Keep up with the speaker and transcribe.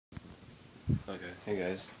Okay, hey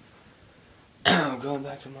guys. I'm going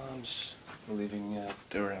back to mom's. We're leaving at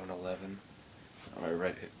around 11. My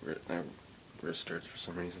right wrist hurts for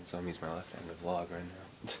some reason, so I'm using my left hand to vlog right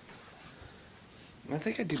now. I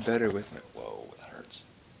think I do better with my. Whoa, that hurts.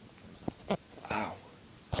 Ow.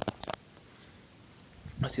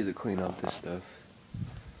 I need to clean up this stuff.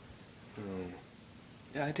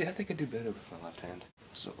 Yeah, I think I do better with my left hand.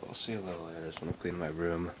 So I'll see you a little later. Just want to clean my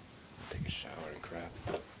room, take a shower and crap.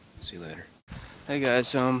 See you later. Hey guys,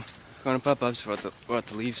 so I'm going to pop-ups. We're about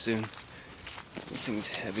to leave soon. This thing's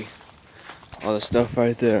heavy. All the stuff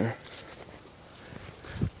right there.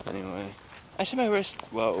 Anyway, actually my wrist.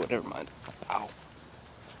 Whoa, never mind. Ow.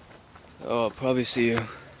 Oh, I'll probably see you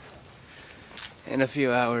in a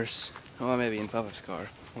few hours. Or maybe in Pop-Up's car.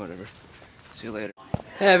 Whatever. See you later.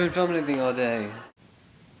 Hey, I haven't filmed anything all day.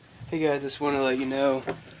 Hey guys, just want to let you know,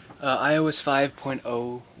 iOS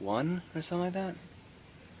 5.01 or something like that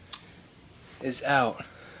is out.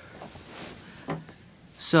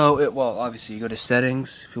 So, well, obviously you go to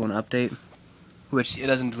settings if you want to update, which it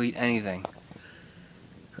doesn't delete anything.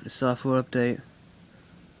 Go to software update.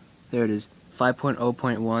 There it is,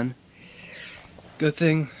 5.0.1. Good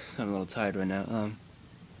thing, I'm a little tired right now.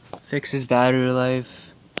 Fixes battery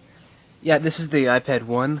life. Yeah, this is the iPad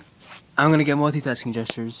 1. I'm gonna get multitasking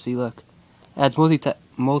gestures. See, look. Adds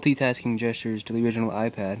multitasking gestures to the original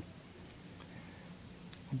iPad.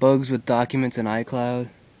 Bugs with documents and iCloud.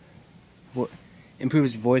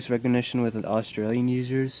 Improves voice recognition with Australian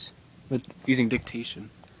users with using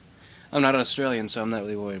dictation. I'm not Australian, so I'm not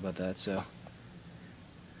really worried about that. So,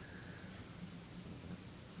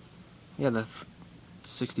 yeah, the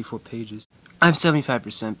 64 pages. I have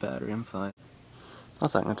 75% battery. I'm fine.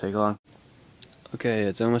 That's not gonna take long. Okay,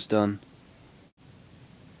 it's almost done.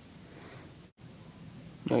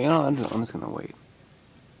 No, you know, I'm just gonna wait.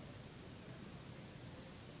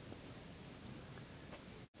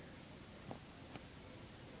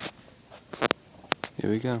 Here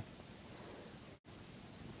we go.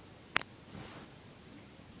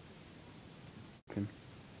 Okay.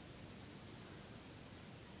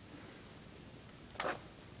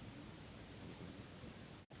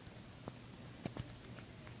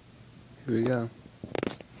 Here we go.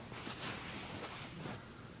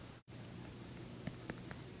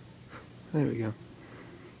 There we go.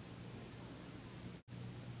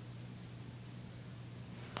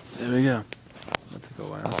 There we go. That took a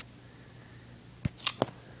while.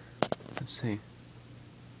 Let's see.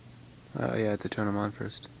 Oh yeah, I have to turn them on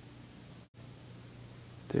first.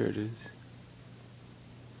 There it is.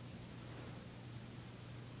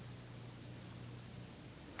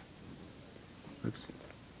 Oops.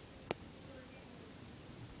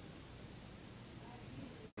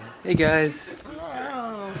 Hey guys.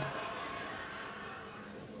 Oh.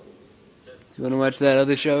 Do you want to watch that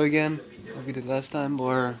other show again, like we did last time,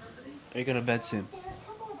 or are you going to bed soon?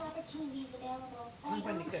 I'm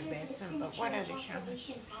going to go to bed soon, but what other show?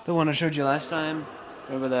 The one I showed you last time.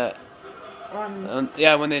 Remember that? On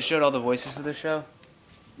Yeah, when they showed all the voices for the show.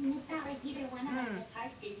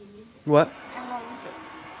 What? how long is it?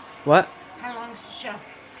 What? How long is the show?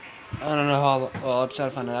 I don't know how. Well, I'll try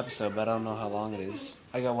to find an episode, but I don't know how long it is.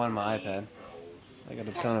 I got one on my iPad. I got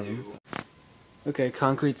a ton of them. Okay,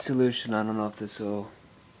 concrete solution. I don't know if this will.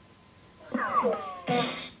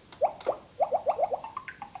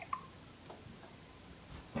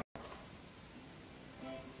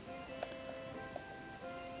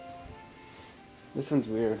 This one's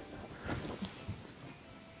weird.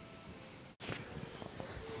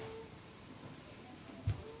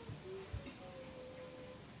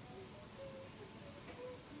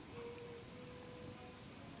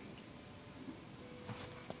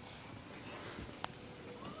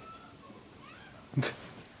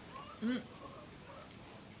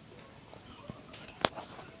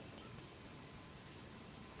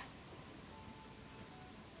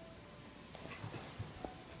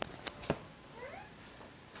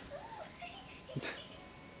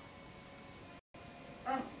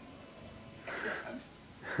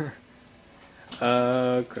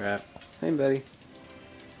 Oh crap. Hey buddy.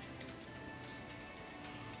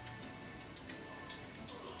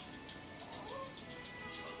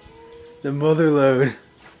 The mother load.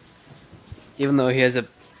 Even though he has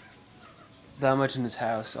that much in his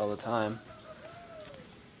house all the time.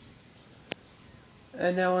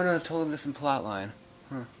 And now we're on a totally different plot line.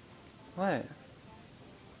 Huh. What?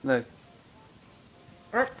 Look.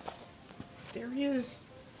 There he is.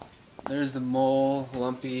 There's the mole,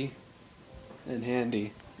 Lumpy, and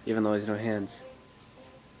Handy. Even though he has no hands.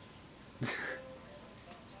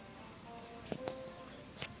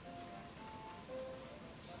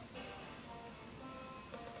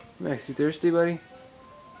 Max, you thirsty, buddy?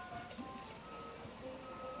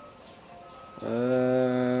 How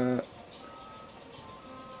come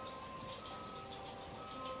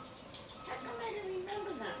I didn't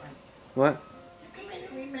remember that one? What? How come I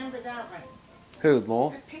didn't remember that one? Who,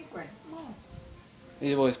 Lowell? The pink one. Oh.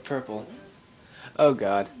 It was purple. Oh,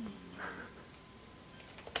 God.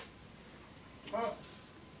 Oh.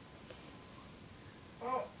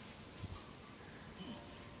 Oh.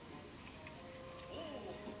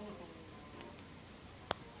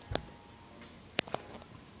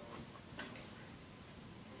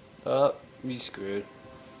 Oh, you screwed.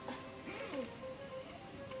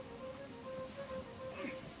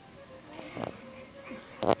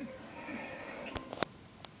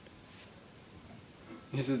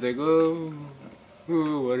 He's just like, oh,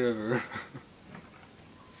 ooh, whatever.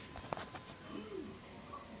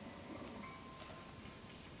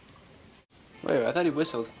 Wait, I thought he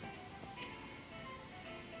whistled.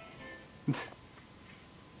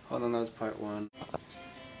 Hold on, that was part one.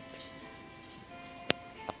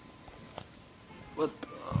 What the?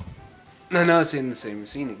 No, no, it's in the same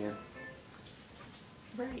scene again.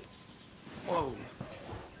 Right. Whoa.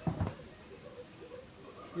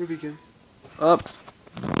 Here begins. Up.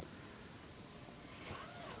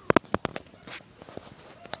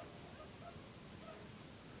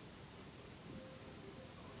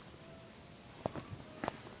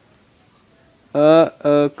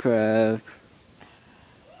 Oh crap.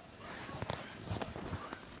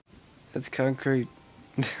 That's concrete.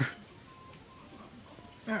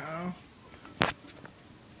 Uh-oh.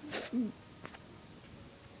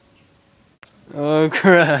 Oh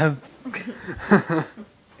crap.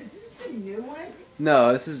 Is this a new one?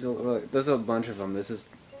 No, there's a bunch of them. This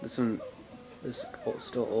one is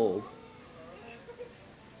still old.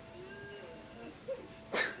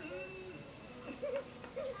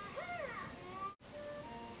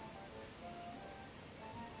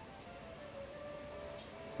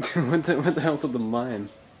 what the hell's with the mime?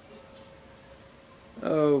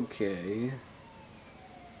 Okay.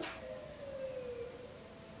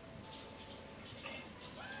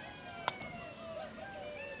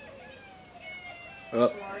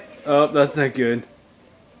 Oh, oh, that's not good.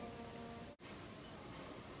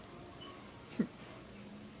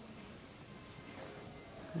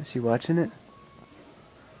 Is she watching it?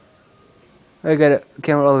 I got a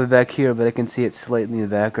camera all the way back here, but I can see it slightly in the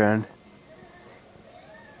background.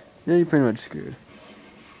 Yeah, you're pretty much screwed.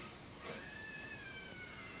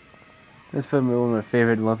 That's probably one of my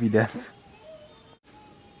favorite lumpy deaths.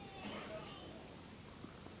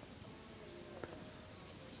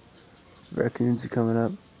 Raccoons are coming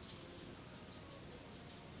up.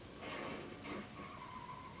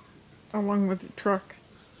 Along with the truck.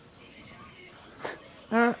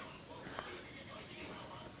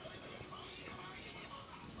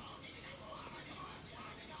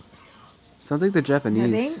 Sounds like they're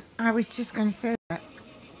Japanese. I was just going to say that.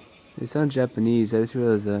 They sound Japanese, I just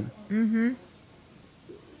realized that. Mm-hmm.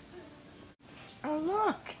 Oh,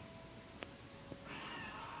 look.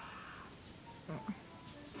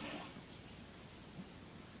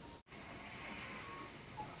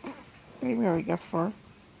 They really got far.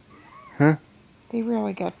 Huh? They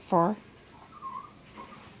really got far.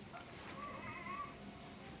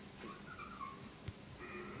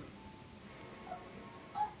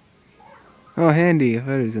 Oh, handy. I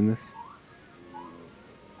thought he was in this.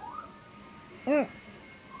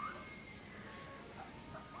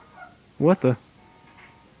 What the?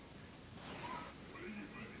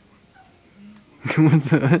 What's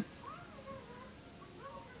that?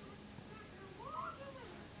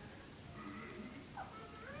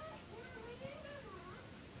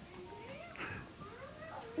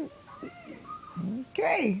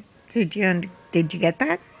 Okay. Did you get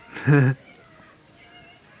that?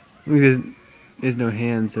 There's no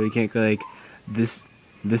hand, so he can't go like this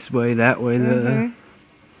way, that way.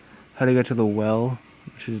 How to get to the well,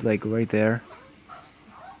 which is like right there.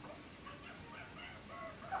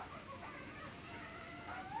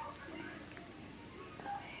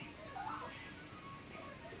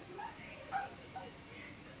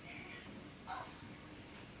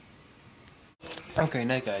 Okay,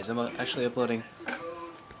 night guys. I'm actually uploading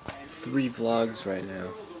 3 vlogs right now.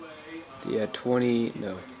 The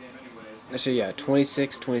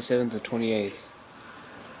 26th, 27th, and 28th.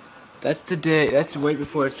 That's the day. That's right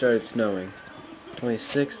before it started snowing.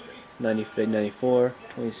 26th, 94,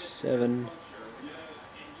 27,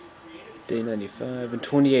 day 95, and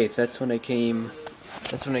 28th. That's when I came.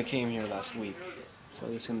 That's when I came here last week. So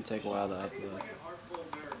it's gonna take a while to upload.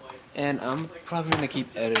 And I'm probably gonna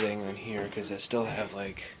keep editing on here because I still have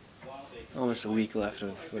like almost a week left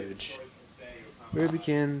of footage.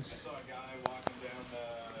 Rubikins.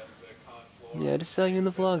 Yeah, just saw you in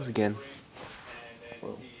the vlogs again.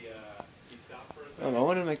 I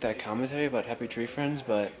wanted to make that commentary about Happy Tree Friends,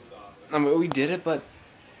 but I mean, we did it, but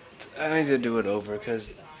I need to do it over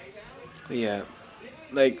because, yeah,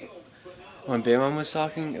 like when Bear Mom was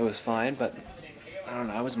talking, it was fine, but I don't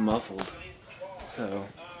know, I was muffled. So,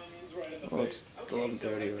 well, it's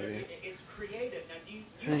 11:30 already.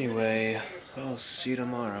 Anyway, I'll see you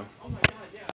tomorrow.